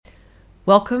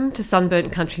Welcome to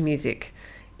Sunburnt Country Music,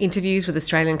 interviews with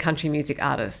Australian country music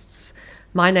artists.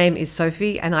 My name is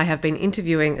Sophie and I have been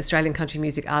interviewing Australian country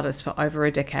music artists for over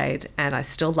a decade and I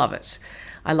still love it.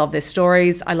 I love their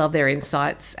stories, I love their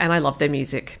insights, and I love their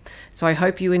music. So I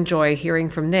hope you enjoy hearing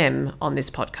from them on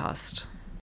this podcast.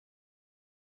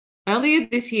 Earlier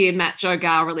this year, Joe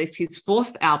Gow released his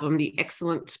fourth album, The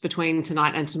Excellent Between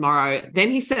Tonight and Tomorrow.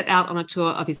 Then he set out on a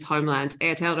tour of his homeland,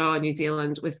 Aotearoa, New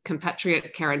Zealand, with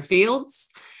compatriot Karen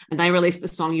Fields, and they released the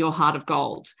song Your Heart of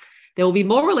Gold. There will be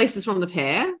more releases from the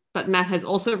pair, but Matt has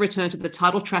also returned to the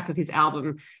title track of his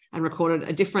album and recorded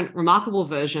a different, remarkable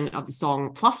version of the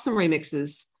song, plus some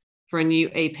remixes for a new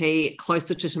EP,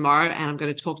 Closer to Tomorrow, and I'm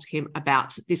going to talk to him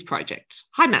about this project.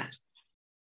 Hi, Matt.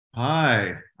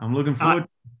 Hi, I'm looking forward to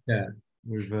that.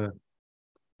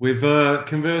 We've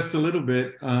conversed a little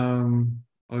bit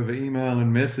over email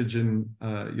and message, and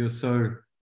you're so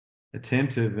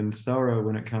attentive and thorough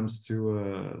when it comes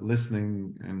to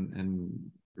listening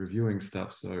and reviewing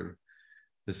stuff. So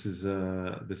this is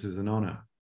an honor.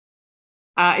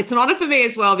 It's an honor for me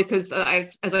as well because,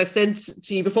 as I said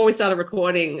to you before we started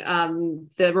recording,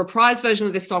 the reprise version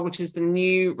of this song, which is the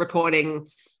new recording,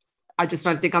 I just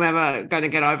don't think I'm ever going to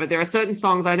get over. There are certain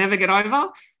songs I never get over.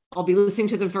 I'll be listening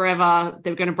to them forever.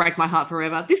 They're going to break my heart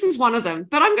forever. This is one of them.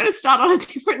 But I'm going to start on a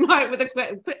different note with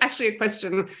a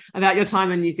question about your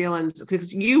time in New Zealand,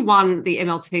 because you won the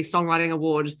MLT Songwriting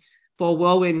Award for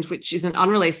Whirlwind, which is an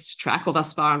unreleased track, or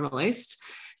thus far unreleased.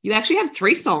 You actually had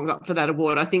 3 songs up for that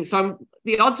award, I think. So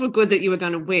the odds were good that you were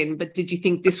going to win, but did you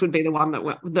think this would be the one that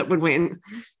would win?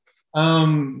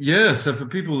 So for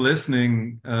people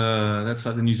listening, that's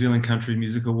like the New Zealand Country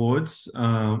Music Awards.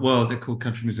 Well, they're called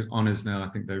Country Music Honours now. I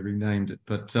think they renamed it,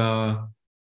 but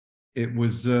it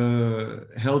was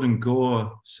held in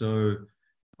Gore, so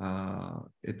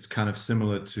it's kind of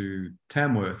similar to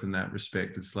Tamworth in that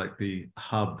respect. It's like the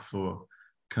hub for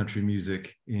country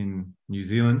music in New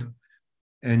Zealand.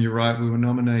 And you're right, we were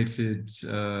nominated.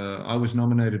 I was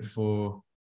nominated for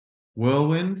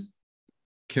Whirlwind.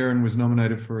 Karen was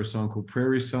nominated for a song called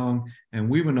Prairie Song, and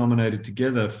we were nominated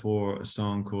together for a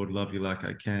song called Love You Like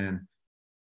I Can.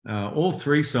 All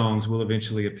 3 songs will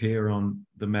eventually appear on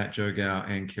the Matt Joe Gow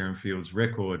and Karen Fields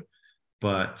record,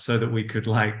 but so that we could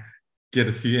get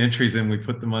a few entries in, we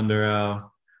put them under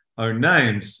our own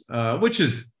names, which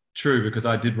is true because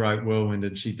I did write Whirlwind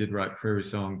and she did write Prairie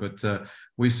Song, but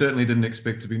we certainly didn't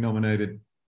expect to be nominated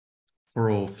for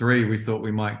all 3. We thought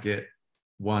we might get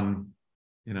one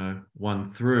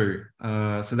through.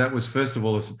 So that was, first of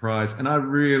all, a surprise. And I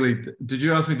really, did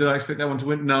you ask me, did I expect that one to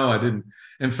win? No, I didn't.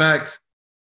 In fact,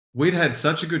 we'd had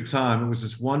such a good time. It was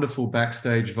this wonderful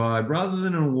backstage vibe, rather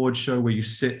than an award show where you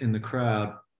sit in the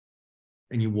crowd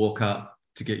and you walk up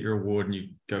to get your award and you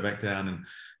go back down and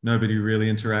nobody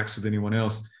really interacts with anyone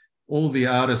else. All the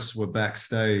artists were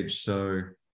backstage. So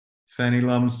Fanny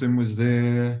Lumsden was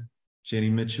there, Jenny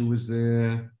Mitchell was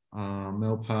there,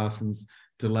 Mel Parsons,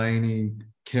 Delaney,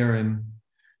 Karen,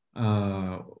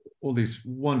 all these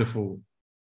wonderful,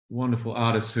 wonderful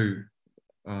artists who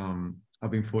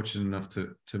I've been fortunate enough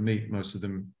to meet, most of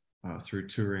them through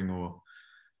touring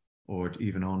or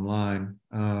even online.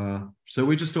 So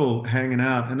we just all hanging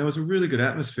out, and there was a really good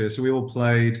atmosphere. So we all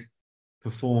played,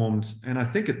 performed, and I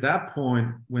think at that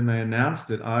point when they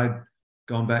announced it, I'd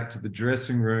gone back to the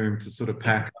dressing room to sort of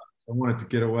pack up. I wanted to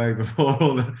get away before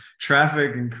all the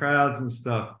traffic and crowds and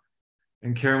stuff.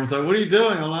 And Karen was like, "What are you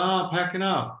doing?" I'm like, "Packing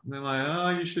up." And they're like, "Oh,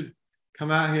 you should come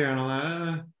out here." And I'm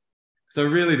like, So I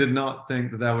really did not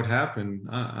think that would happen.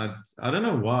 I don't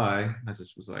know why. I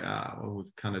just was like, well,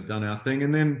 we've kind of done our thing.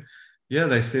 And then, yeah,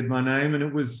 they said my name, and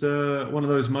it was one of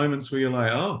those moments where you're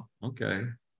like, "Oh, okay,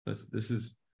 this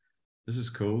is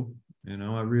cool."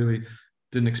 I really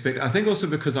didn't expect. I think also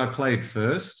because I played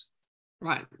first,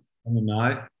 right, on the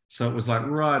night, so it was like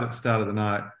right at the start of the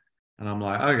night, and I'm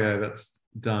like, okay, that's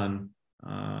done.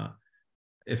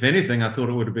 If anything, I thought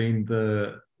it would have been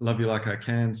the Love You Like I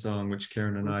Can song, which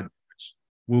Karen and I, which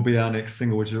will be our next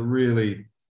single, which is a really,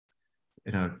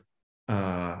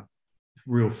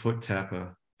 real foot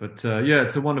tapper. But yeah,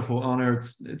 it's a wonderful honor.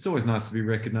 It's always nice to be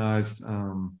recognized.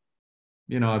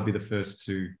 I'd be the first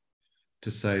to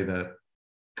say that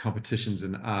competitions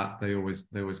in art, they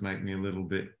always make me a little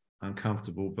bit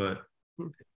uncomfortable, but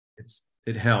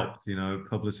it helps,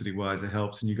 publicity wise, it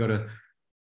helps. And you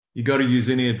got to use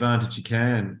any advantage you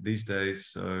can these days.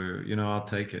 So, I'll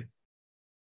take it.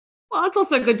 Well, it's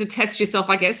also good to test yourself,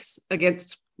 I guess,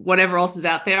 against whatever else is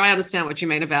out there. I understand what you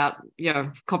mean about,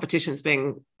 competitions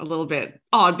being a little bit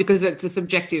odd because it's a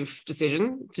subjective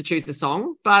decision to choose a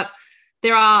song, but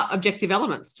there are objective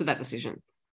elements to that decision.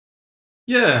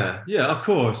 Yeah, yeah, of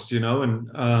course,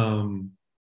 and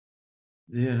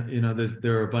yeah,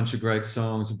 there are a bunch of great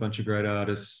songs, a bunch of great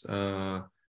artists.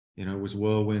 Was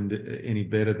Whirlwind any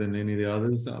better than any of the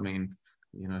others? I mean,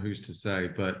 who's to say?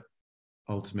 But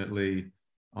ultimately,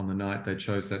 on the night they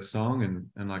chose that song,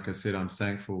 and like I said, I'm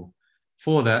thankful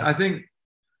for that. I think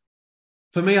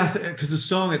for me, because the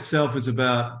song itself is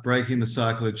about breaking the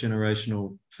cycle of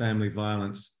generational family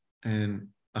violence, and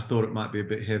I thought it might be a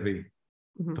bit heavy.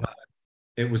 Mm-hmm. But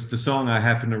it was the song I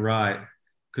happened to write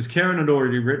because Karen had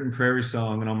already written Prairie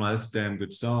Song, and I'm like, that's a damn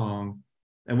good song.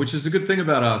 And which is a good thing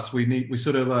about us. We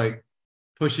sort of like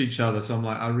push each other. So I'm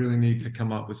like, I really need to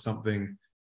come up with something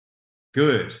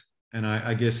good. And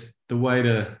I guess the way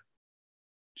to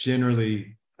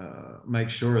generally make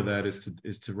sure of that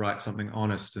is to write something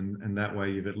honest, and that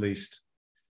way you've at least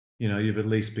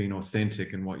been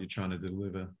authentic in what you're trying to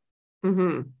deliver.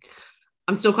 Mm-hmm.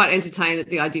 I'm still quite entertained at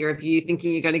the idea of you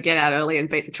thinking you're going to get out early and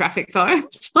beat the traffic, though.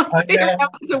 It's like Yeah.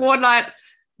 it's a award night.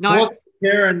 No. Well,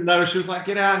 Karen, no, she was like,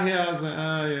 get out here. I was like,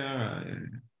 oh, yeah, all right.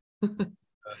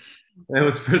 Yeah. It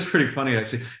was pretty funny,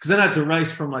 actually, because then I had to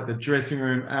race from like the dressing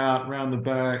room out, around the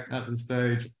back, out to the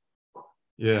stage.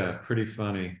 Yeah, pretty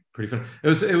funny. Pretty funny.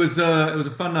 It was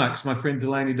a fun night because my friend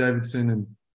Delaney Davidson and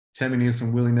Tammy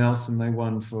Nielsen, Willie Nelson, they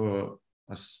won for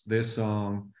us their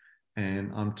song,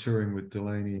 and I'm touring with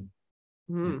Delaney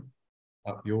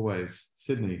up your ways,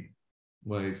 Sydney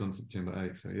ways on September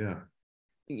 8th. So yeah.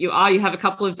 You have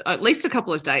at least a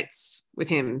couple of dates with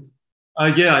him.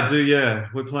 Yeah, I do. Yeah,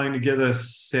 we're playing together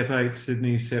Sep 8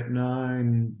 Sydney, Sep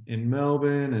 9 in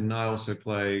Melbourne, and I also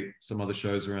play some other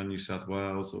shows around New South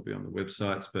Wales. They'll be on the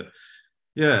websites, but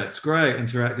yeah, it's great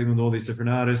interacting with all these different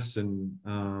artists, and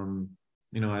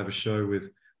I have a show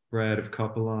with Brad of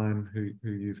Copperline,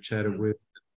 who you've chatted with.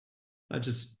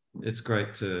 It's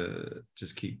great to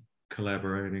just keep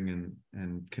collaborating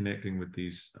and connecting with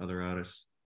these other artists.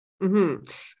 Mm-hmm.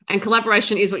 And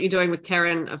collaboration is what you're doing with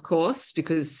Karen, of course,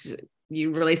 because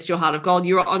you released Your Heart of Gold.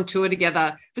 You were on tour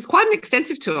together. It was quite an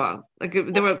extensive tour. Like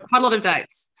there were quite a lot of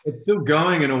dates. It's still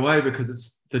going in a way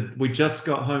because we just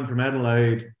got home from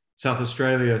Adelaide, South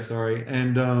Australia, sorry,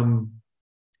 and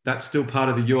that's still part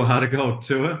of the Your Heart of Gold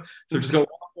tour. So we've just got one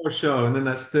more show, and then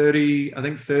that's 30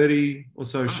 or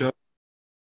so shows.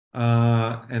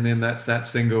 And then that's that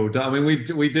single. I mean,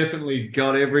 we definitely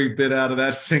got every bit out of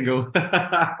that single.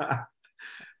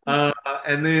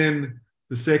 And then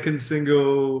the second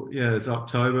single, yeah, it's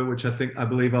October, which I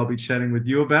believe I'll be chatting with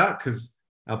you about because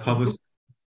our publicist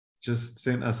just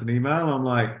sent us an email. I'm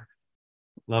like,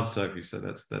 love Sophie, so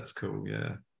that's cool.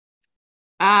 Yeah.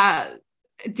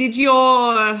 Did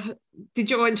your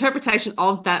interpretation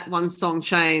of that one song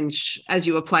change as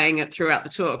you were playing it throughout the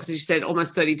tour? Because you said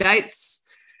almost 30 dates.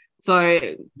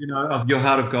 So of Your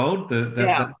Heart of Gold.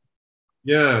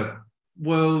 Yeah.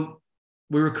 Well,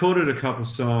 we recorded a couple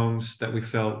songs that we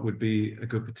felt would be a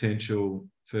good potential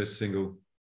first single,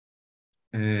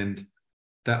 and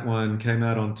that one came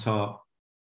out on top.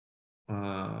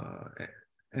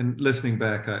 And listening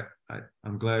back,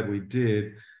 I'm glad we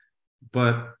did.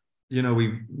 But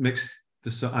we mixed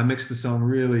I mixed the song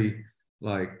really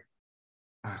like.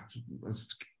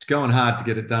 It's going hard to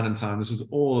get it done in time. This was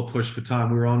all a push for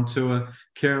time. We were on tour.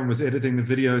 Karen was editing the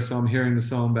video, so I'm hearing the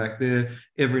song back there.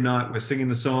 Every night we're singing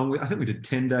the song. I think we did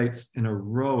 10 dates in a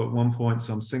row at one point,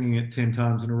 so I'm singing it 10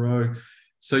 times in a row.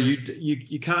 So you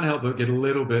can't help but get a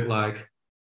little bit like,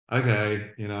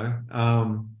 okay,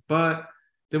 But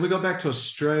then we got back to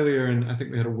Australia, and I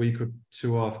think we had a week or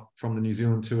two off from the New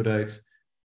Zealand tour dates.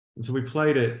 And so we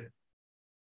played it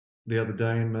the other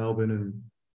day in Melbourne and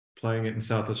playing it in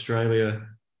South Australia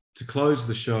to close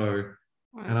the show.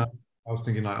 Wow. And I was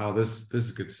thinking like, oh, this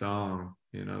is a good song.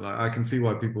 Like I can see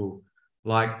why people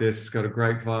like this. It's got a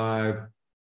great vibe.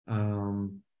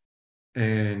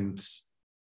 And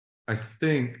I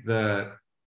think that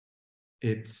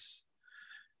it's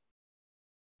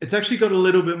actually got a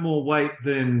little bit more weight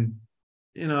than,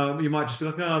 you might just be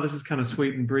like, oh, this is kind of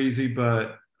sweet and breezy,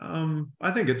 but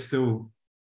I think it still,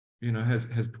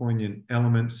 has poignant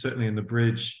elements, certainly in the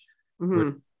bridge.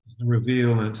 The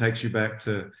reveal, and it takes you back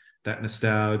to that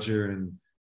nostalgia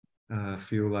and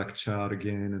feel like a child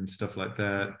again and stuff like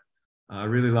that. I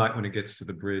really like when it gets to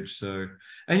the bridge. So,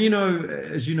 and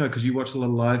as you know, because you watch a lot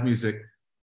of live music,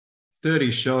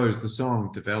 30 shows, the song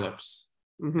develops.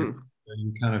 And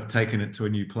you kind of taken it to a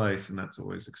new place, and that's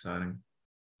always exciting.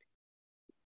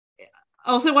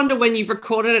 I also wonder when you've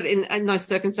recorded it in those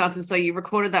circumstances. So you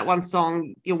recorded that one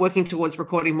song, you're working towards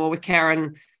recording more with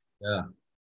Karen. Yeah.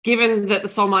 Given that the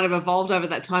song might have evolved over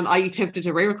that time, are you tempted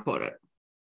to re-record it?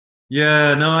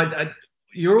 Yeah, no,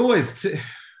 you're always.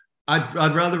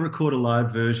 I'd rather record a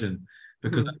live version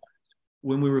because Mhm.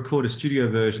 when we record a studio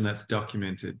version, that's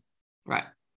documented. Right.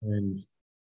 And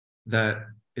that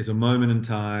is a moment in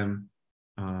time.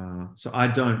 So I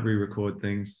don't re-record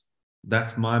things.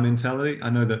 That's my mentality. I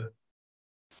know that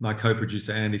my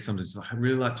co-producer Andy sometimes is like, I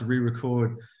really like to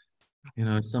re-record,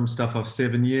 some stuff of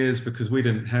 7 years, because we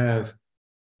didn't have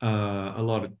a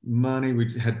lot of money.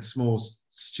 We had small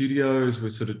studios. We're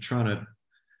sort of trying to.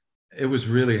 It was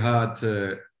really hard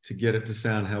to get it to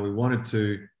sound how we wanted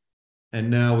to. And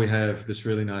now we have this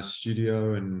really nice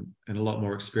studio and a lot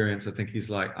more experience. I think he's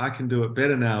like, I can do it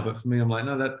better now. But for me, I'm like,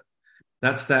 no,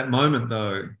 that's that moment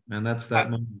though, and that's that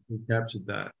Right. moment we captured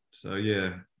that. So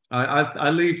yeah,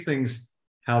 I leave things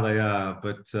how they are,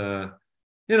 but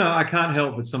I can't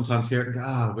help but sometimes hear it and go,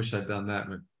 I wish I'd done that.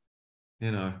 But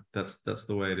that's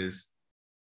the way it is.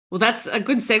 Well, that's a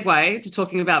good segue to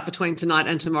talking about Between Tonight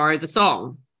and Tomorrow, the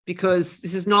song, because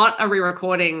this is not a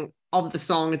re-recording of the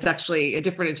song. It's actually a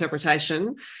different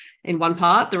interpretation in one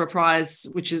part, the reprise,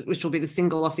 which will be the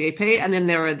single off the EP, and then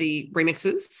there are the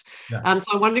remixes. Yeah.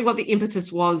 So I'm wondering what the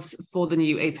impetus was for the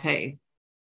new EP.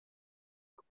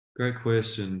 Great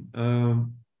question.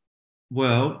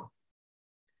 Well,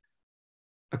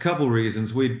 a couple of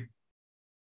reasons. We'd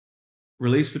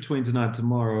released Between Tonight and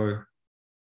Tomorrow,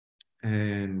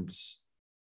 and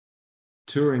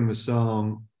touring the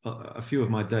song, a few of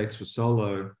my dates were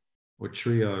solo or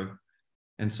trio.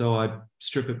 And so I'd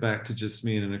strip it back to just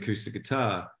me and an acoustic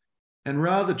guitar, and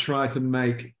rather try to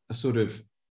make a sort of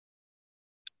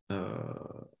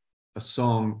a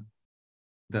song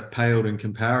that paled in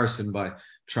comparison by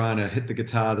trying to hit the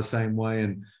guitar the same way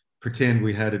and pretend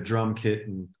we had a drum kit.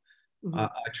 And Mm-hmm. I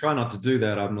try not to do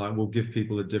that. I'm like, we'll give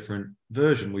people a different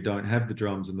version. We don't have the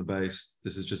drums and the bass.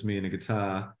 This is just me and a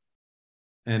guitar.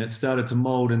 And it started to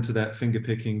mold into that finger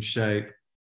picking shape,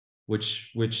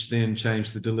 which then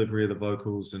changed the delivery of the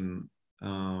vocals, and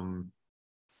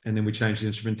then we changed the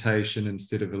instrumentation.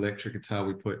 Instead of electric guitar,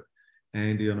 we put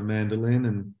Andy on a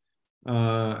mandolin,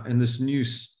 and this new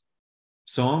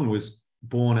song was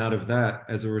born out of that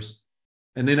as a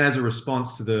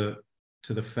response to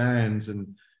the fans,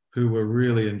 and who were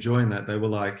really enjoying that. They were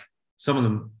like, some of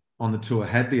them on the tour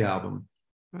had the album,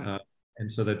 Right.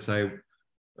 and so they'd say,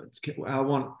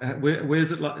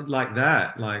 where's it like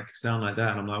that, like sound like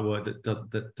that? And I'm like, well,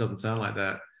 that doesn't sound like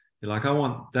that. You're like, I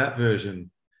want that version.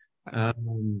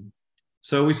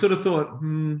 So we sort of thought,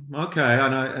 okay,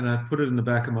 and I put it in the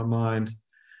back of my mind.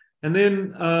 And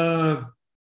then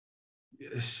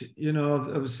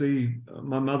obviously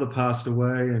my mother passed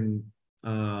away, and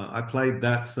I played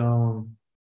that song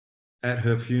at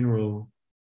her funeral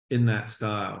in that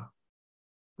style.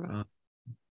 Right.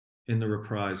 In the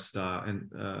reprise style, and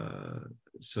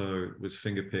so it was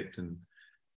finger picked and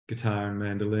guitar and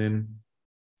mandolin.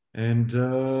 And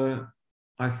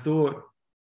I thought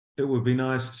it would be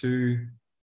nice to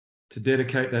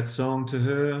dedicate that song to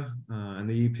her, and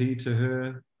the EP to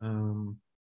her,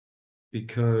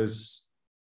 because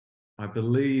I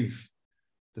believe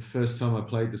the first time I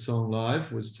played the song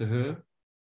live was to her.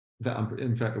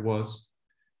 In fact, it was.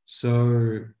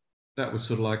 So that was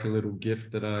sort of like a little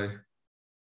gift that I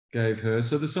gave her.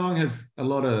 So the song has a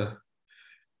lot of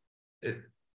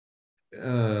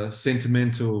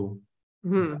sentimental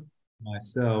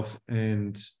myself,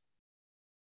 and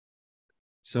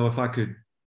so if I could,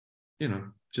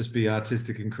 just be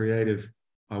artistic and creative,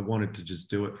 I wanted to just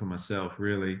do it for myself.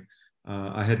 Really,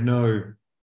 I had no,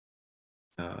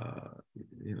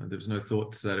 there was no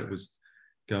thoughts that it was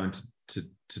going to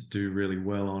do really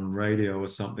well on radio or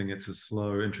something. It's a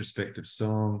slow, introspective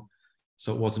song.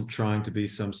 So it wasn't trying to be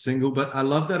some single, but I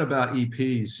love that about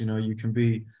EPs. You can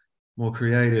be more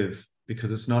creative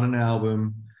because it's not an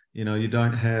album. You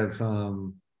don't have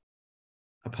a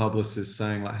publicist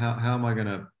saying like, how am I going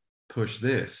to push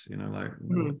this?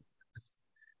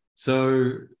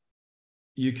 So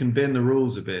you can bend the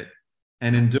rules a bit.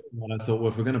 And in doing that, I thought,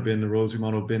 well, if we're going to bend the rules, we might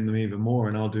as well bend them even more.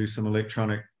 And I'll do some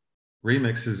electronic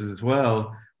remixes as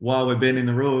well. While we're bending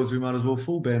the rules, we might as well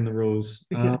full bend the rules.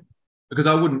 Because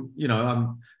I wouldn't,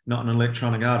 I'm not an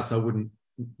electronic artist. I wouldn't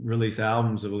release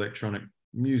albums of electronic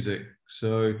music.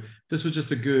 So this was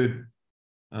just a good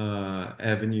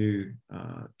avenue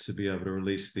to be able to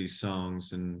release these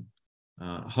songs, and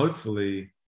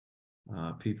hopefully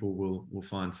people will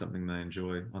find something they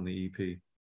enjoy on the EP.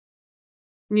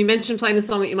 You mentioned playing the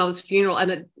song at your mother's funeral,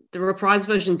 and the reprise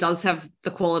version does have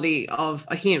the quality of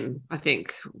a hymn, I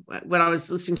think, when I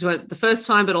was listening to it the first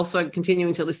time, but also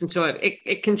continuing to listen to it.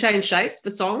 It can change shape,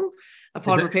 the song,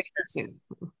 upon repeating listening.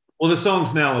 Well, the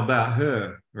song's now about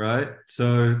her, right?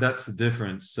 So that's the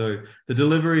difference. So the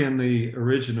delivery in the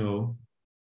original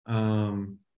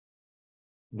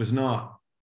was not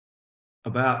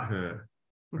about her,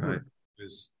 right? Mm-hmm. It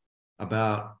was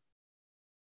about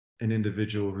an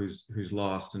individual who's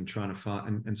lost and trying to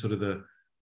find, and sort of the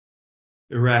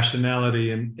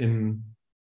irrationality in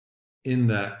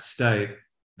that state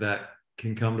that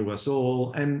can come to us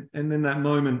all, and then that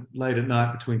moment late at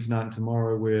night between tonight and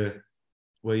tomorrow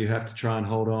where you have to try and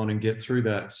hold on and get through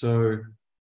that. So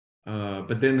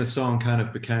but then the song kind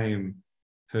of became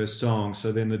her song,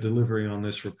 so then the delivery on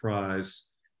this reprise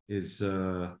is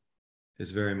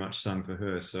very much sung for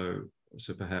her, so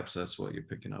perhaps that's what you're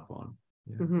picking up on.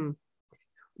 Yeah. Mm-hmm.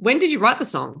 When did you write the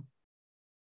song?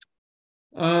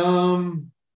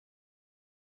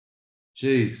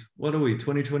 Geez, what are we,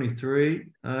 2023?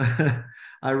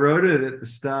 I wrote it at the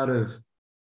start of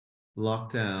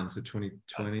lockdown, so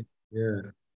 2020. Yeah.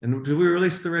 And did we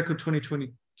release the record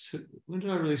 2020? When did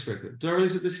I release the record? Did I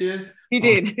release it this year? You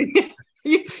did.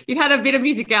 you had a bit of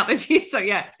music out this year, so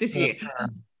yeah, this year.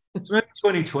 It's maybe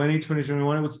 2020,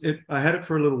 2021. I had it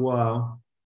for a little while.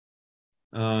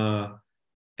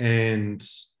 And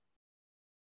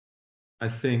I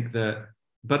think that,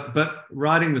 but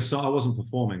writing the song, I wasn't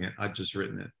performing it. I'd just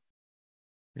written it,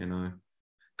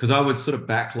 because I was sort of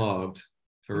backlogged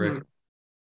for record.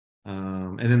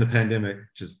 And then the pandemic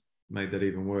just made that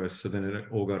even worse. So then it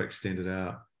all got extended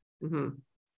out. Mm-hmm.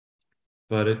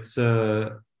 But it's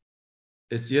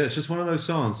just one of those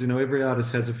songs. Every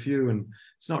artist has a few, and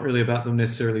it's not really about them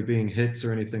necessarily being hits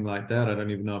or anything like that. I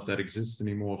don't even know if that exists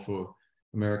anymore for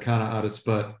Americana artists,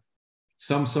 but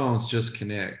some songs just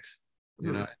connect.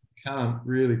 You can't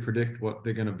really predict what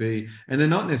they're going to be, and they're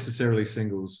not necessarily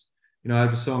singles. I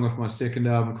have a song off my second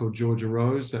album called Georgia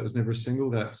Rose that was never a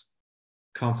single, that's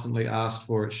constantly asked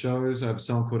for at shows. I have a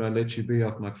song called I Let You Be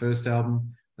off my first album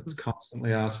that's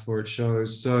constantly asked for at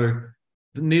shows. So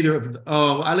neither of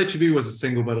I Let You Be was a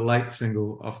single, but a late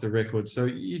single off the record, so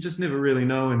you just never really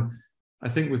know. And I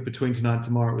think with Between Tonight and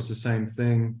Tomorrow it was the same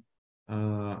thing.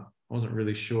 I wasn't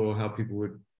really sure how people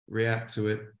would react to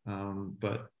it,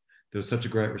 but there was such a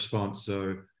great response.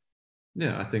 So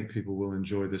yeah, I think people will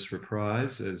enjoy this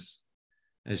reprise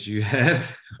as you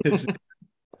have.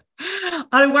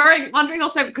 I'm wondering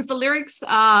also, because the lyrics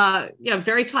are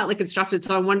very tightly constructed,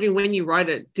 so I'm wondering, when you wrote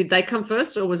it, did they come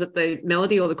first, or was it the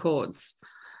melody or the chords?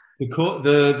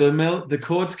 The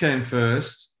chords came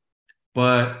first,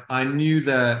 but I knew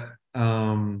that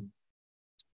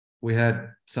we had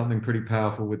something pretty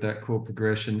powerful with that chord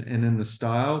progression and in the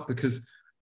style, because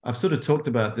I've sort of talked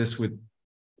about this with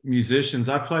musicians.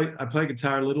 I play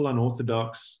guitar a little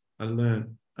unorthodox. I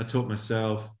taught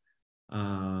myself,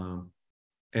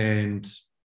 and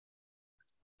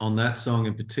on that song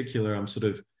in particular,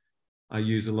 I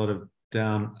use a lot of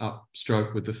down up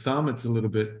stroke with the thumb. It's a little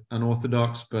bit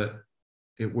unorthodox, but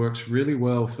it works really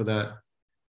well for that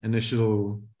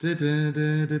initial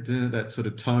that sort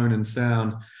of tone and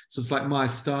sound. So it's like my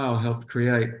style helped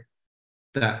create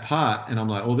that part, and I'm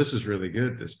like, oh, this is really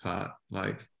good, this part.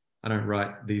 Like, I don't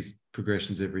write these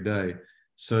progressions every day.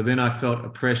 So then I felt a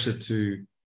pressure to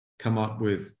come up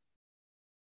with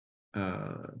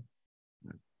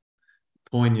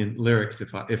poignant lyrics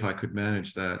if I could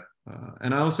manage that.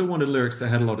 And I also wanted lyrics that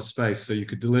had a lot of space, so you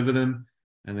could deliver them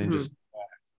and then just sit back,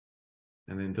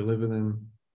 and then deliver them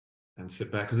and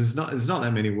sit back, because there's not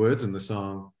that many words in the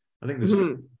song. I think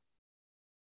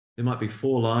there might be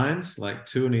 4 lines, like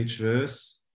 2 in each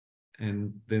verse,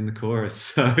 and then the chorus.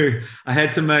 So I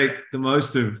had to make the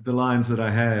most of the lines that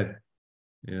I had.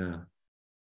 Yeah.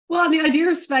 Well, the idea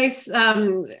of space,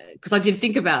 because I did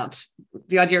think about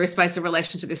the idea of space in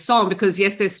relation to this song, because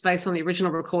yes, there's space on the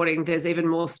original recording. There's even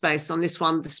more space on this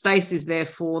one. The space is there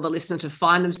for the listener to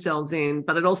find themselves in,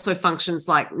 but it also functions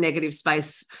like negative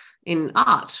space in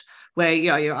art, where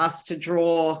you're asked to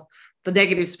draw the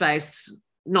negative space,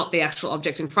 not the actual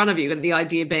object in front of you. And the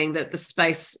idea being that the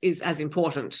space is as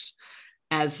important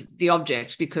as the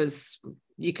object, because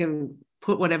you can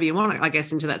put whatever you want, I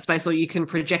guess, into that space, or you can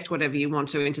project whatever you want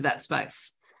to into that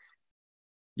space.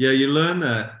 Yeah, you learn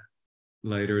that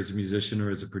later as a musician or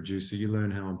as a producer. You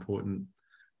learn how important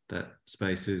that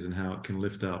space is and how it can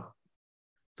lift up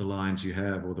the lines you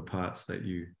have, or the parts that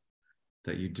you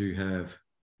do have.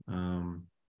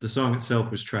 The song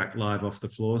itself was tracked live off the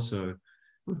floor, so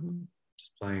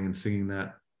just playing and singing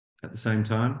that at the same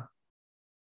time,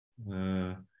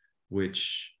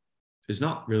 which is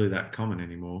not really that common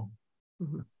anymore.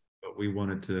 But we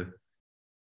wanted to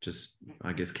just,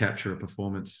 I guess, capture a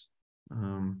performance.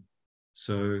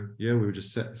 So yeah, we were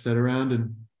just sat around,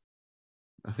 and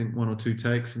I think 1 or 2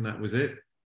 takes, and that was it.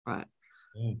 Right.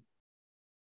 Yeah.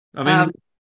 I mean, I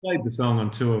played the song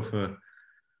on tour for,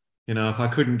 if I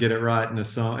couldn't get it right in a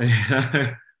song,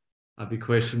 I'd be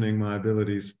questioning my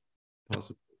abilities,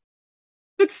 possibly.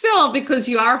 But still, because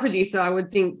you are a producer, I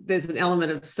would think there's an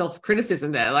element of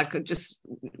self-criticism there, like just,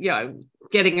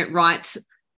 getting it right.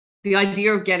 The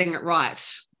idea of getting it right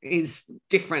is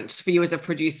different for you as a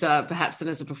producer, perhaps, than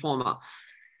as a performer.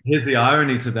 Here's the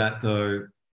irony to that, though.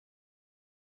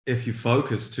 If you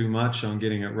focus too much on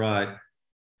getting it right,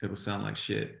 it'll sound like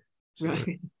shit. So,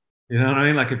 Right. you know what I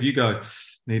mean? Like if you go,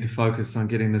 need to focus on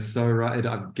getting this so right,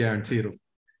 I guarantee it'll,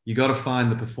 you got to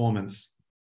find the performance,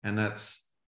 and that's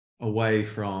away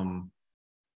from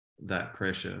that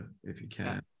pressure if you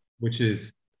can, which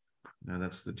is,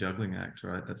 that's the juggling act,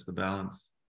 right? That's the balance.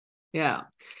 Yeah.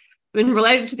 I mean,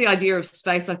 related to the idea of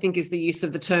space, I think, is the use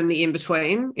of the term "the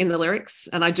in-between" in the lyrics.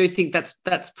 And I do think that's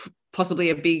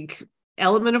possibly a big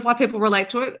element of why people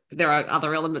relate to it. There are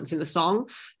other elements in the song,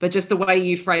 but just the way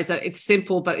you phrase that, it's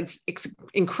simple, but it's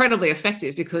incredibly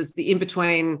effective, because the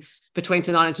in-between, between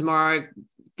tonight and tomorrow,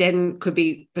 then could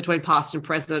be between past and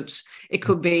present. It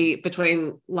could be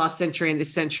between last century and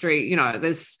this century.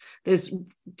 There's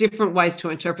different ways to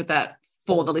interpret that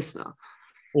for the listener.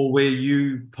 Or where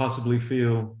you possibly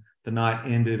feel the night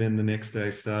ended and the next day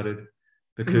started,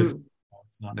 because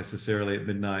it's not necessarily at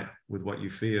midnight with what you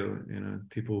feel.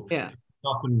 People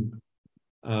often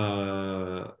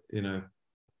 1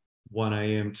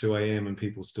 a.m., 2 a.m. and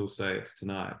people still say it's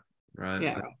tonight, right?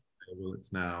 Yeah. Well,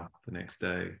 it's now the next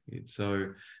day. So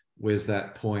where's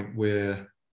that point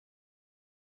where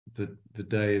the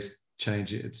day is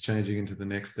changing, it's changing into the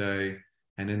next day,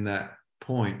 and in that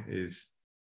point is,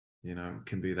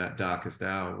 can be that darkest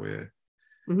hour where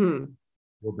you're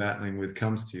battling with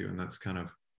comes to you, and that's kind of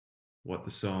what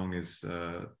the song is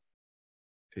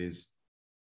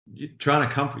trying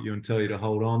to comfort you and tell you to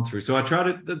hold on through. So I try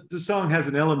to, the song has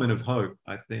an element of hope,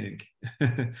 I think.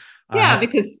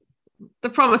 Because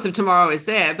the promise of tomorrow is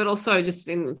there, but also just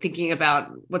in thinking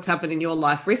about what's happened in your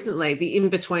life recently, the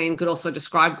in-between could also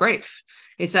describe grief.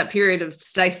 It's that period of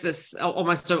stasis,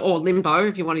 almost, or limbo,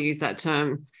 if you want to use that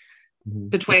term,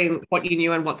 between what you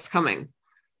knew and what's coming.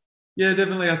 Yeah,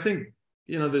 definitely. I think,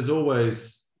 there's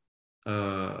always,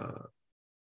 I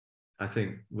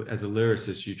think as a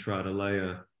lyricist, you try to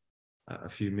layer a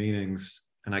few meanings.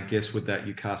 And I guess with that,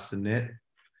 you cast a net,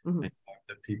 and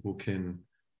that people can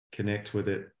connect with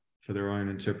it for their own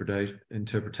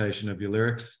interpretation of your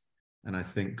lyrics. And I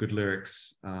think good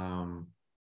lyrics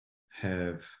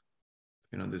have,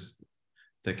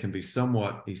 they can be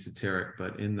somewhat esoteric,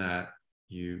 but in that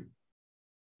you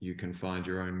can find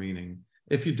your own meaning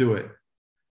if you do it,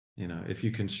 if you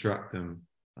construct them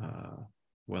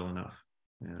well enough.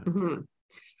 And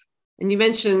you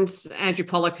mentioned Andrew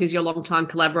Pollock, who's your longtime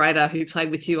collaborator, who played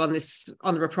with you on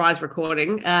the reprise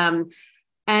recording. And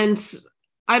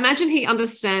I imagine he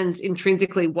understands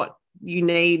intrinsically what you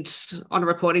need on a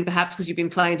recording, perhaps because you've been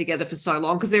playing together for so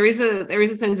long, because there is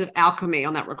a sense of alchemy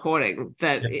on that recording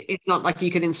that it's not like you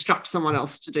can instruct someone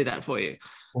else to do that for you.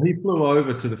 Well, he flew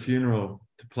over to the funeral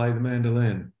to play the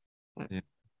mandolin,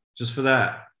 just for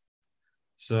that.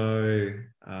 So,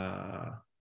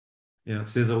 it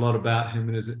says a lot about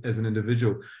him as an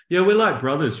individual. Yeah, we're like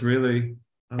brothers, really.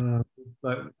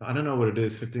 Like, I don't know what it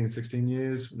is, 15, 16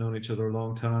 years, we've known each other a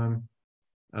long time.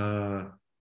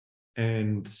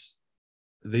 And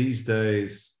these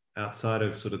days, outside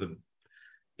of sort of the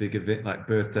big event like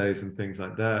birthdays and things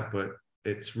like that, but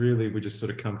it's really, we just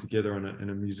sort of come together in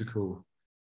a musical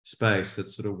space.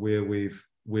 That's sort of where we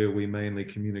mainly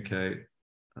communicate.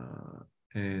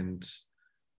 And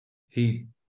we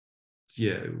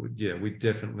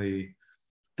definitely,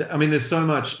 I mean, there's so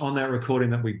much on that recording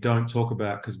that we don't talk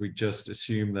about because we just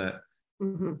assume that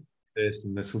this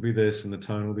and this will be this and the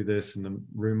tone will be this and the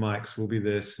room mics will be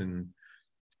this, and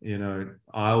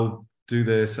I'll do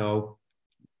this, I'll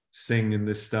sing in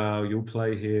this style, you'll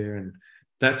play here, and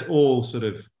that's all sort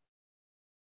of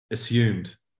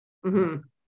assumed. I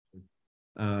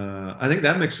think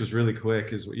that mix was really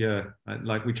quick.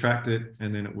 Like we tracked it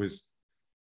and then it was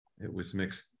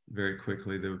mixed very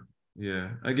quickly.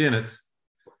 Again, it's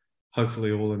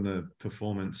hopefully all in the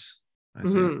performance. I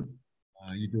think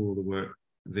you do all the work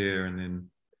there, and then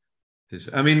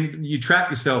you trap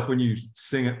yourself when you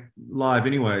sing it live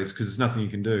anyways, because there's nothing you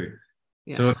can do.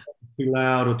 So if it's too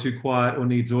loud or too quiet or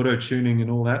needs auto tuning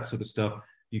and all that sort of stuff,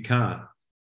 you can't.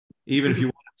 Even if you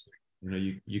wanted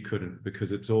to, you couldn't,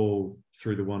 because it's all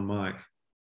through the one mic.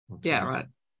 Yeah, right.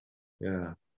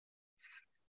 Yeah.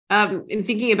 In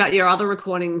thinking about your other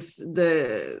recordings,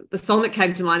 the song that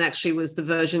came to mind actually was the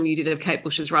version you did of Kate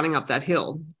Bush's "Running Up That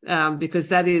Hill," because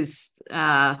that's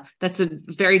a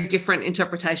very different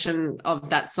interpretation of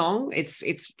that song.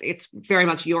 It's very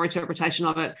much your interpretation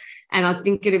of it, and I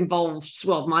think it involved,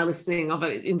 well, my listening of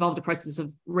it involved a process of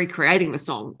recreating the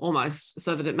song almost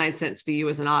so that it made sense for you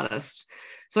as an artist.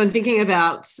 So in thinking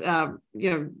about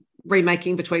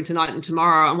remaking Between Tonight and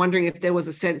Tomorrow, I'm wondering if there was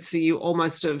a sense for you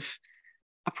almost of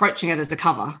approaching it as a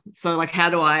cover. So like,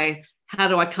 how do I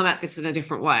come at this in a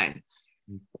different way?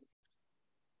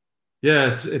 Yeah,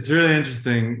 it's really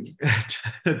interesting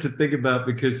to think about,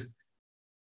 because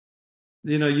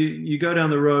you go down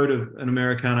the road of an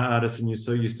Americana artist and you're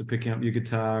so used to picking up your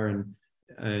guitar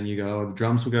and you go, oh, the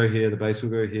drums will go here, the bass will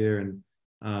go here,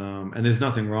 and there's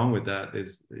nothing wrong with that.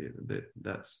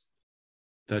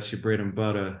 That's your bread and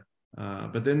butter.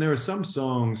 But then there are some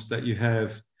songs that you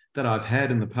have, that I've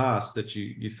had in the past, that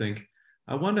you think,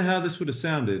 I wonder how this would have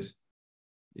sounded,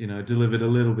 delivered a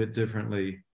little bit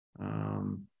differently.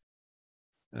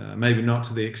 Maybe not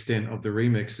to the extent of the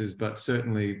remixes, but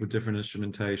certainly with different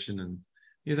instrumentation. And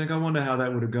you think, I wonder how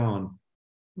that would have gone.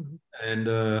 Mm-hmm. And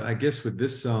I guess with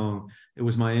this song, it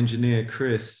was my engineer,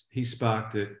 Chris, he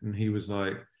sparked it, and he was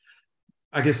like,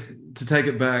 I guess to take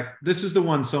it back, this is the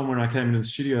one song when I came into the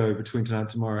studio Between Tonight and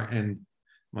Tomorrow, and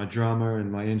my drummer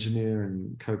and my engineer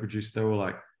and co-producer, they were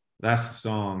like, that's the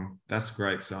song, that's a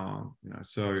great song.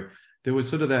 So there was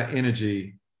sort of that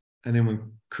energy. And then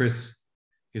when Chris,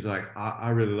 he's like, I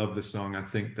really love this song, I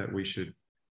think that we should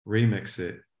remix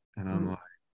it. And I'm like,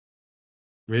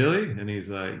 really? And he's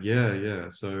like, yeah.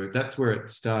 So that's where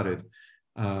it started.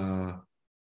 And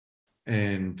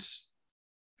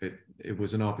it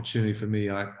was an opportunity for me.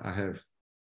 I have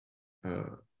a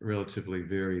relatively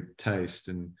varied taste,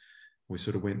 and we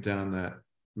sort of went down that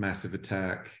Massive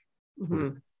Attack,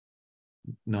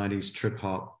 90s trip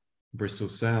hop Bristol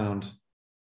sound.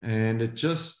 And it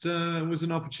just was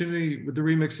an opportunity with the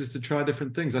remixes to try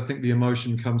different things. I think the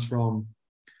emotion comes from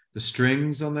the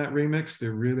strings on that remix.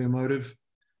 They're really emotive.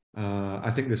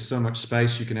 I think there's so much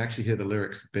space, you can actually hear the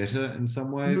lyrics better in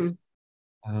some ways.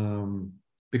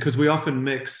 Because we often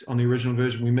mix, on the original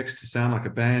version, we mix to sound like a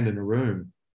band in a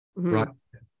room, right?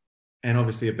 And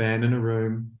obviously a band in a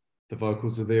room, the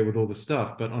vocals are there with all the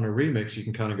stuff. But on a remix, you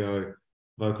can kind of go,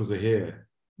 vocals are here,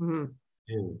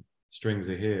 strings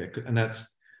are here. And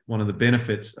that's one of the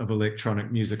benefits of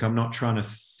electronic music. I'm not trying to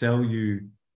sell you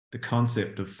the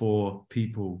concept of 4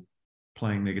 people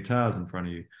playing their guitars in front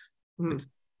of you. It's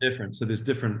different. So there's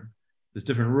different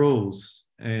rules,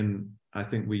 and I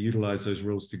think we utilize those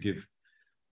rules to give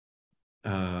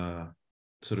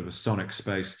sort of a sonic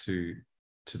space to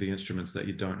the instruments that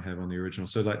you don't have on the original.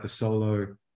 So like the solo,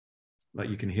 like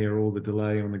you can hear all the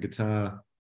delay on the guitar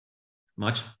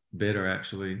much better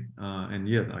actually, and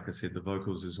yeah, like I said, the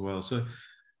vocals as well. So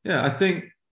yeah, I think,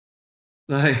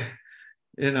 like,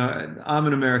 I'm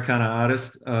an Americana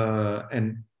artist,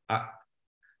 and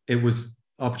it was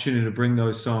opportunity to bring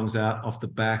those songs out off the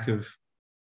back of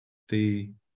the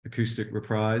acoustic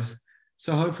reprise.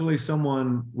 So hopefully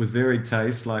someone with varied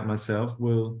tastes like myself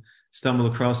will stumble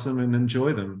across them and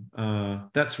enjoy them.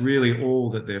 That's really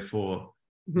all that they're for.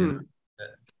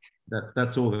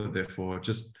 That's all that they're for.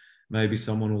 Just maybe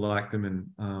someone will like them,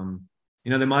 and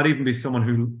there might even be someone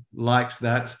who likes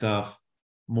that stuff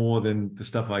more than the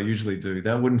stuff I usually do.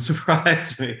 That wouldn't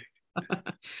surprise me.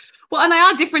 Well, and they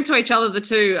are different to each other, the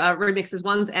two remixes.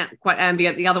 One's quite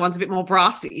ambient, the other one's a bit more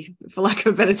brassy, for lack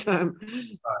of a better term.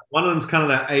 One of them's kind of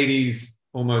that 80s,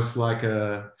 almost like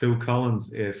a Phil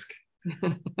Collins-esque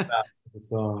the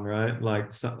song, right?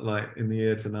 Like In the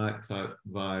Air Tonight type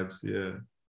vibes, yeah.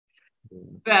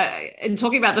 And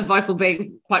talking about the vocal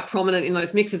being quite prominent in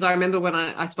those mixes, I remember when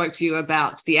I spoke to you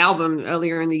about the album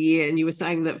earlier in the year, and you were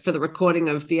saying that for the recording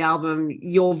of the album,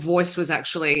 your voice was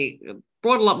actually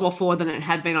brought a lot more forward than it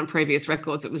had been on previous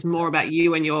records. It was more about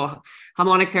you and your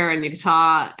harmonica and your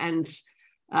guitar, and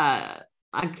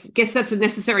I guess that's a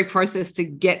necessary process to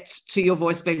get to your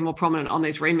voice being more prominent on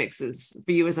these remixes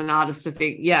for you as an artist to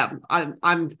think, yeah,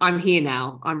 I'm here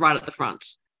now, I'm right at the front.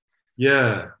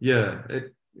 Yeah.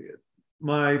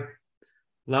 My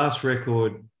last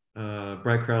record,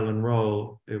 Break, Rattle and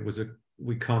Roll,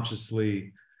 we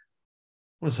consciously,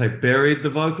 I want to say buried the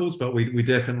vocals, but they're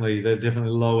definitely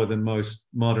lower than most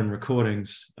modern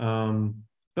recordings.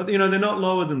 But they're not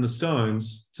lower than the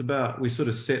Stones. It's about, we sort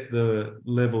of set the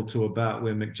level to about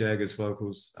where Mick Jagger's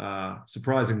vocals are,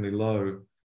 surprisingly low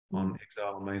on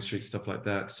Exile on Main Street, stuff like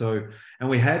that. So, and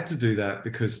we had to do that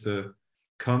because the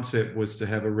concept was to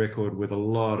have a record with a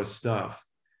lot of stuff.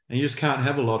 And you just can't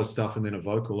have a lot of stuff and then a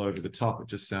vocal over the top. It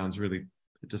just sounds really,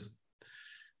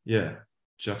 yeah,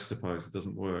 juxtaposed. It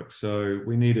doesn't work. So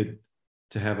we needed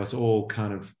to have us all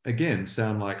kind of, again,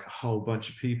 sound like a whole bunch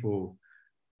of people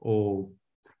all,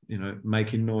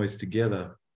 making noise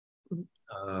together.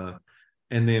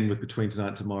 And then with Between Tonight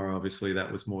and Tomorrow, obviously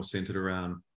that was more centered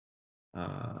around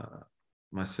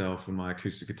myself and my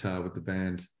acoustic guitar with the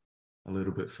band a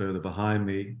little bit further behind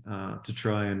me, to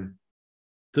try and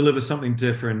deliver something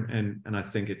different. And I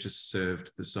think it just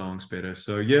served the songs better.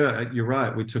 So yeah, you're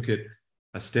right. We took it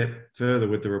a step further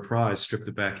with the reprise, stripped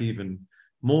it back even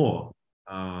more,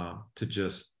 to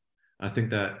just, I think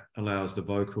that allows the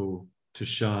vocal to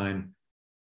shine.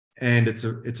 And it's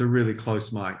a really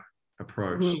close mic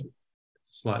approach. Mm-hmm.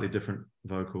 Slightly different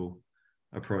vocal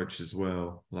approach as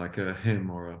well, like a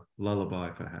hymn or a lullaby,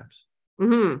 perhaps.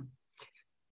 Mm-hmm.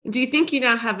 Do you think you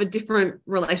now have a different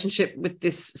relationship with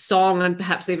this song and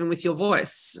perhaps even with your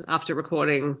voice after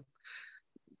recording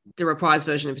the reprise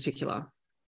version in particular?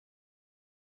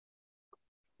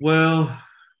 Well,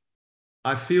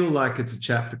 I feel like it's a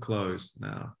chapter closed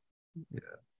now.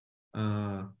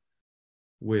 Yeah.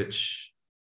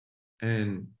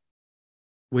 And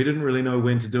we didn't really know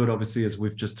when to do it. Obviously, as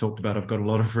we've just talked about, I've got a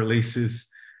lot of releases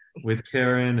with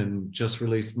Karen and just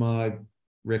released my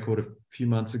record a few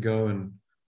months ago.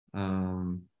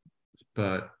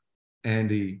 But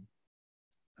Andy,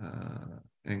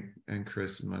 and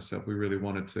Chris and myself, we really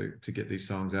wanted to get these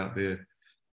songs out there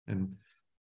and,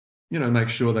 make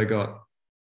sure they got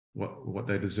what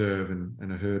they deserve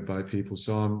and are heard by people.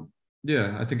 So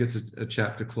I think it's a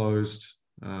chapter closed,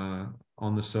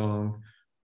 on the song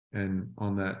and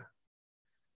on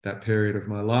that period of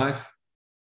my life.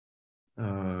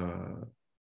 And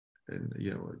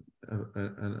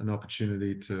an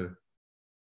opportunity to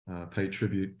pay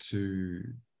tribute to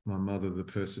my mother, the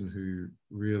person who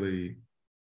really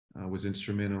was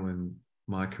instrumental in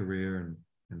my career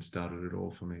and started it all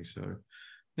for me. So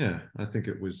yeah, I think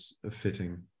it was a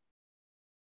fitting.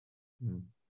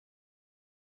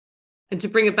 And to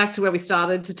bring it back to where we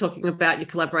started, to talking about your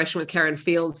collaboration with Karen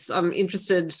Fields, I'm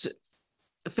interested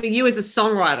for you as a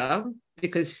songwriter,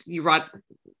 because you write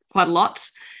quite a lot.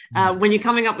 When you're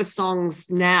coming up with songs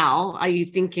now, are you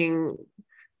thinking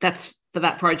that's for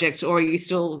that project, or are you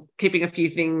still keeping a few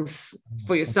things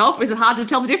for yourself? Is it hard to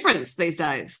tell the difference these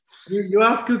days? You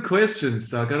ask good questions,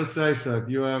 so I got to say, so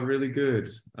you are really good.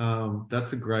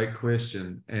 That's a great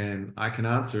question, and I can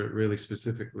answer it really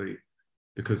specifically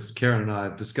because Karen and I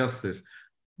have discussed this.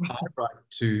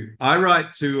 I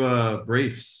write to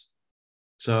briefs,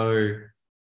 so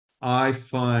I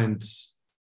find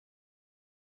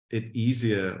it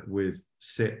easier with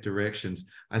set directions.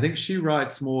 I think she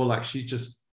writes more like she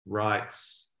just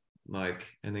writes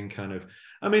and then kind of,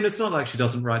 I mean, it's not like she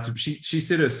doesn't write to, she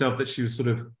said herself that she was sort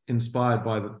of inspired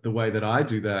by the way that I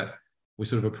do that. We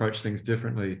sort of approach things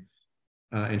differently,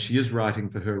 and she is writing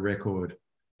for her record.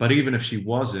 But even if she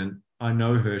wasn't, I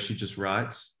know her, she just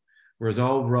writes. Whereas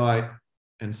I'll write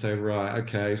and say, right,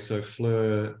 okay, so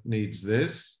Fleur needs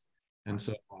this. And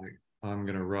so I'm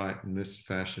going to write in this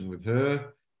fashion with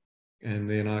her. And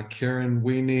then Karen,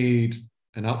 we need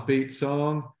an upbeat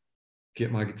song.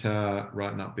 Get my guitar,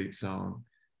 write an upbeat song.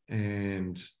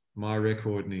 And my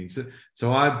record needs it.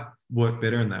 So I work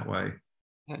better in that way.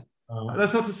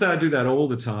 That's not to say I do that all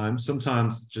the time.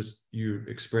 Sometimes just you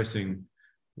expressing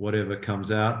whatever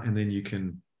comes out, and then you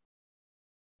can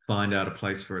find out a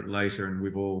place for it later. And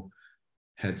we've all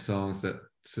had songs that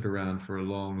sit around for a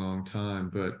long, long time.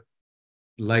 But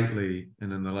lately,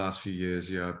 and in the last few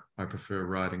years, I prefer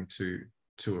writing to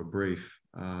a brief.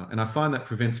 And I find that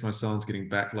prevents my songs getting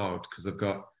backlogged because I've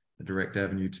got a direct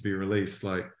avenue to be released.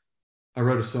 Like I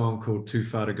wrote a song called Too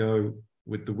Far to Go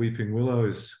with the Weeping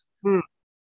Willows.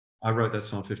 I wrote that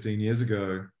song 15 years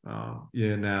ago.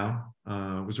 Now.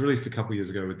 It was released a couple of years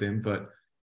ago with them, but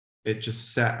it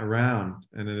just sat around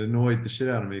and it annoyed the shit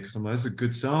out of me because I'm like, this is a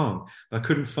good song. I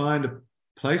couldn't find a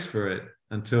place for it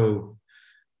until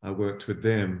I worked with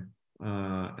them.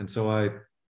 And so I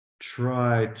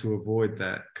try to avoid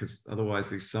that because otherwise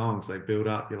these songs, they build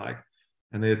up, you're like,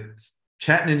 and they're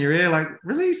chatting in your ear like,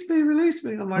 release me.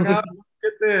 I'm like, oh,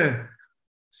 get there.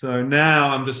 So now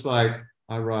I'm just like,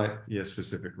 I write,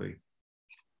 specifically.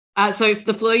 So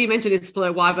the Fleur you mentioned is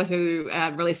Fleur Wyber, who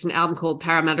released an album called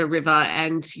Parramatta River,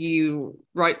 and you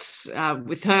wrote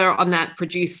with her on that,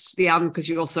 produced the album because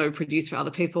you also produce for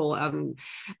other people.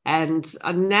 And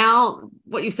now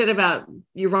what you said about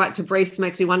you write to briefs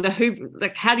makes me wonder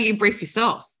how do you brief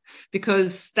yourself?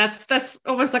 Because that's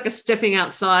almost like a stepping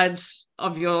outside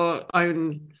of your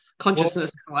own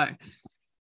consciousness.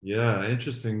 Yeah,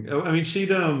 interesting. I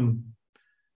mean,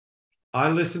 I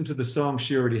listened to the song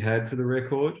she already had for the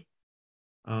record,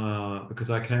 because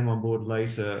I came on board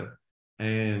later,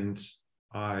 and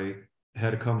I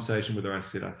had a conversation with her. I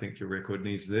said, I think your record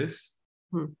needs this.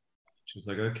 She was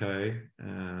like, okay.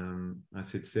 I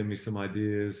said, send me some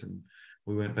ideas, and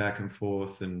we went back and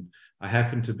forth. And I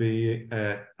happened to be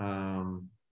at,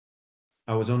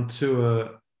 I was on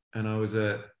tour, and I was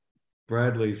at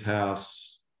Bradley's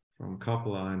house from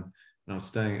Copperline, and I was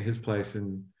staying at his place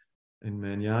in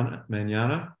Manana.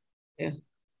 Yeah.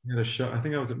 He had a show. I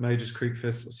think I was at Majors Creek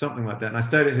Festival, something like that. And I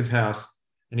stayed at his house,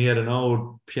 and he had an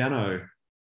old piano.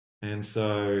 And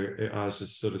so I was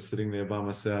just sort of sitting there by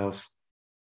myself,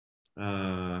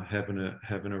 having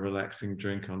a relaxing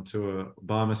drink on tour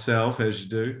by myself, as you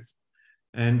do,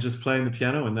 and just playing the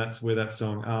piano. And that's where that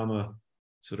song Armor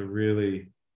sort of really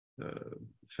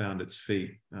found its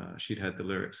feet. She'd had the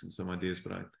lyrics and some ideas,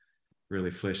 but I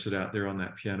really fleshed it out there on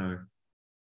that piano.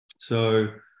 So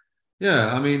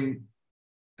yeah, I mean,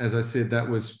 as I said, that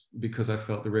was because I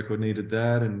felt the record needed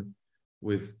that. And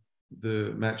with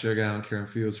the Matt Joe Gow and Karen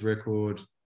Fields record,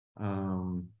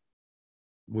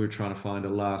 we were trying to find a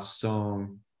last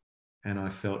song, and I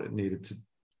felt it needed to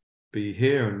be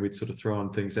here, and we'd sort of throw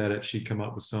on things at it. She'd come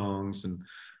up with songs and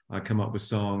I'd come up with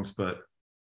songs, but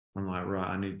I'm like, right,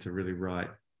 I need to really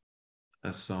write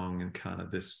a song in kind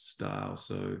of this style.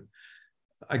 So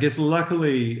I guess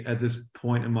luckily at this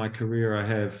point in my career, I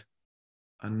have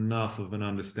enough of an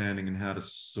understanding in how to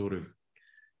sort of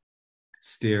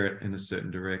steer it in a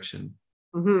certain direction.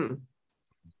 But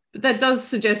that does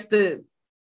suggest that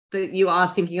you are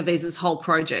thinking of these as whole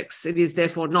projects. It is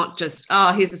therefore not just,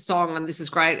 here's a song and this is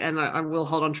great and I will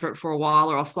hold on to it for a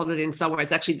while, or I'll slot it in somewhere.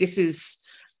 It's actually, this is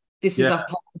a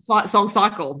whole song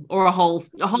cycle, or a whole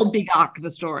big arc of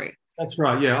a story. That's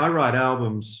right. Yeah, I write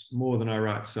albums more than I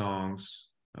write songs.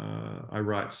 I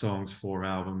write songs for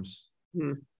albums.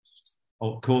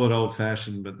 I'll call it old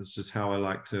fashioned, but that's just how I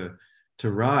like to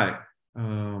write.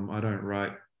 I don't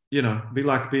write, be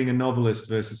like being a novelist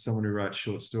versus someone who writes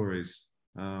short stories.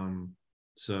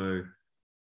 So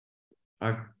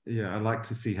I like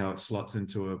to see how it slots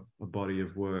into a body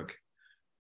of work.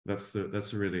 That's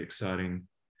the really exciting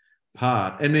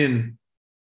part. And then,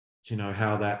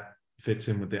 how that fits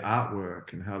in with the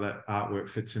artwork, and how that artwork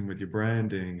fits in with your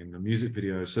branding and the music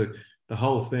video. So the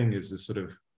whole thing is this sort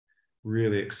of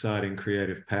really exciting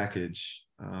creative package.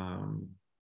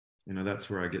 That's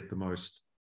where I get the most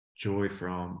joy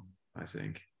from, I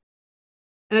think.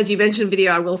 And as you mentioned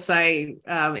video, I will say,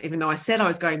 even though I said I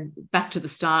was going back to the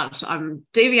start, I'm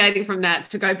deviating from that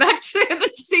to go back to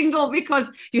the single, because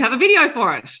you have a video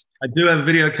for it. I do have a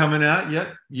video coming out.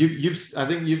 Yep. I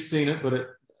think you've seen it, but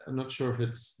I'm not sure if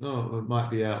it might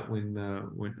be out when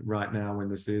right now when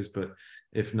this is, but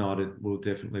if not, it will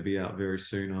definitely be out very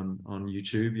soon on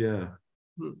YouTube. Yeah.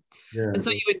 Yeah. And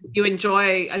so you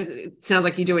enjoy, it sounds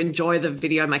like you do enjoy the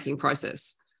video making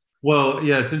process. Well,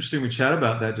 yeah, it's interesting we chat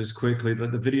about that just quickly. The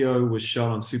video was shot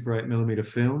on Super 8mm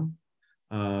film,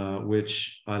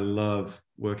 which I love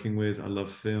working with. I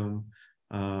love film.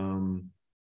 And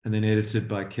then edited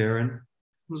by Karen.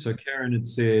 So Karen had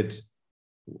said,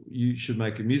 you should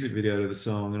make a music video to the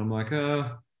song. And I'm like,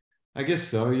 I guess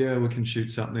so. Yeah, we can shoot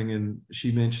something. And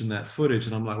she mentioned that footage.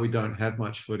 And I'm like, we don't have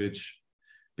much footage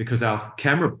because our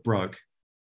camera broke.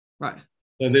 Right.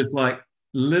 So there's like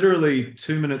literally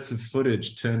 2 minutes of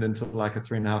footage turned into like a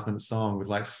 3.5 minute song with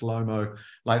like slow-mo.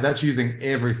 Like that's using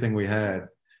everything we had,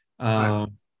 all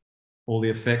the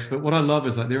effects. But what I love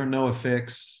is like there are no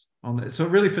effects on it. So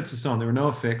it really fits the song. There are no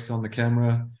effects on the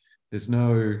camera. It's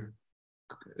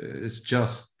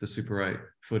just the Super 8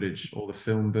 footage, all the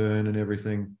film burn and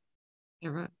everything.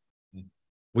 You're right.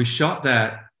 We shot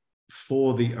that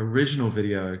for the original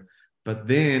video, but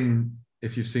then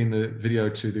if you've seen the video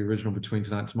to the original Between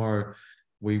Tonight and Tomorrow,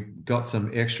 we got some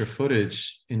extra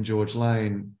footage in George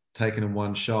Lane taken in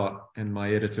one shot, and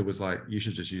my editor was like, you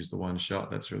should just use the one shot.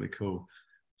 That's really cool.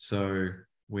 So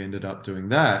we ended up doing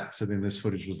that. So then this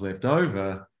footage was left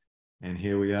over, and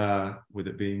here we are with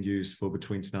it being used for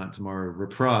Between Tonight and Tomorrow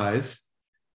reprise,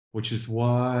 which is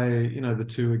why, the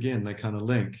two, again, they kind of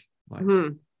link. Like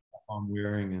I'm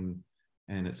wearing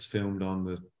and it's filmed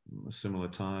on a similar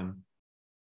time.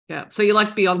 Yeah. So you like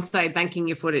Beyonce banking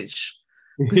your footage.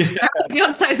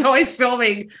 Beyonce's always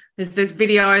filming. There's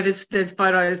video, there's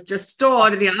photos just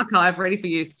stored in the archive ready for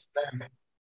use.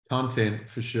 Content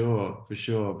for sure.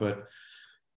 But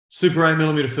Super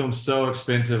 8mm film's so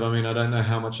expensive. I mean, I don't know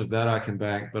how much of that I can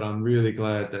bank, but I'm really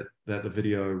glad that the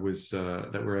video was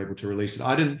that we're able to release it.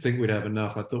 I didn't think we'd have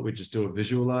enough. I thought we'd just do a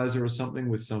visualizer or something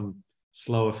with some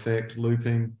slow effect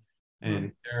looping.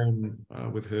 And Karen,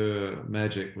 with her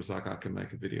magic, was like, I can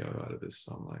make a video out of this.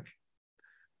 So I'm like,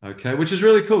 okay, which is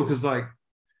really cool because like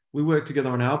we work together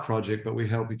on our project, but we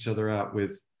help each other out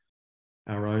with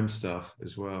our own stuff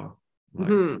as well,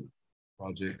 like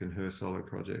project and her solo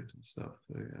project and stuff.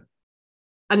 So yeah,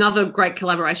 another great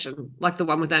collaboration, like the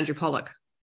one with Andrew Pollock.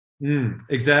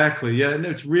 Exactly. Yeah, no,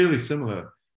 it's really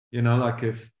similar. You know, like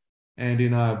if Andy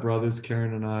and I are brothers,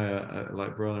 Karen and I are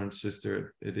like brother and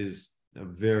sister, it is a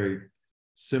very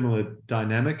similar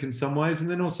dynamic in some ways, and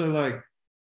then also like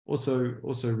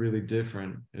also really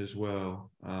different as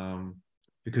well.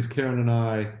 Because Karen and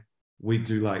I, we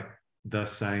do like the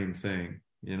same thing,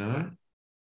 you know? Right.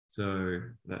 So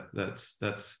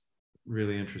that's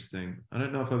really interesting. I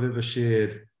don't know if I've ever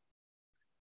shared.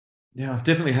 Yeah, I've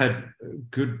definitely had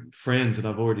good friends, and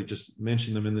I've already just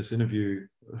mentioned them in this interview,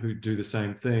 who do the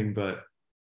same thing, but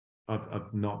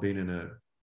I've not been in a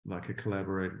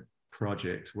collaborative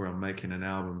project where I'm making an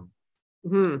album.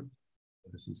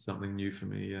 This is something new for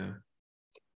me. Yeah.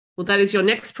 Well, that is your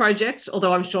next project,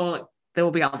 although I'm sure there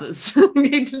will be others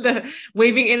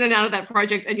weaving in and out of that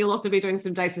project. And you'll also be doing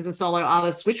some dates as a solo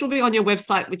artist, which will be on your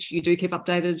website, which you do keep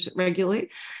updated regularly.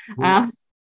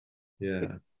 Yeah.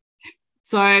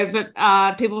 So,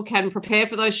 but people can prepare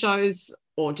for those shows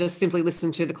or just simply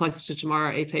listen to the Closer to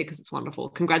Tomorrow EP because it's wonderful.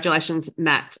 Congratulations,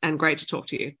 Matt, and great to talk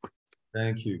to you.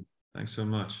 Thank you. Thanks so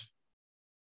much.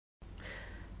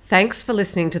 Thanks for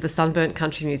listening to the Sunburnt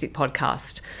Country Music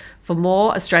Podcast. For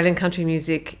more Australian country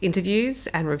music interviews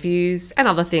and reviews and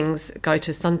other things, go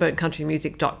to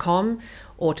sunburntcountrymusic.com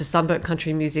or to Sunburnt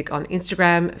Country Music on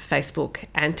Instagram, Facebook,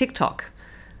 and TikTok.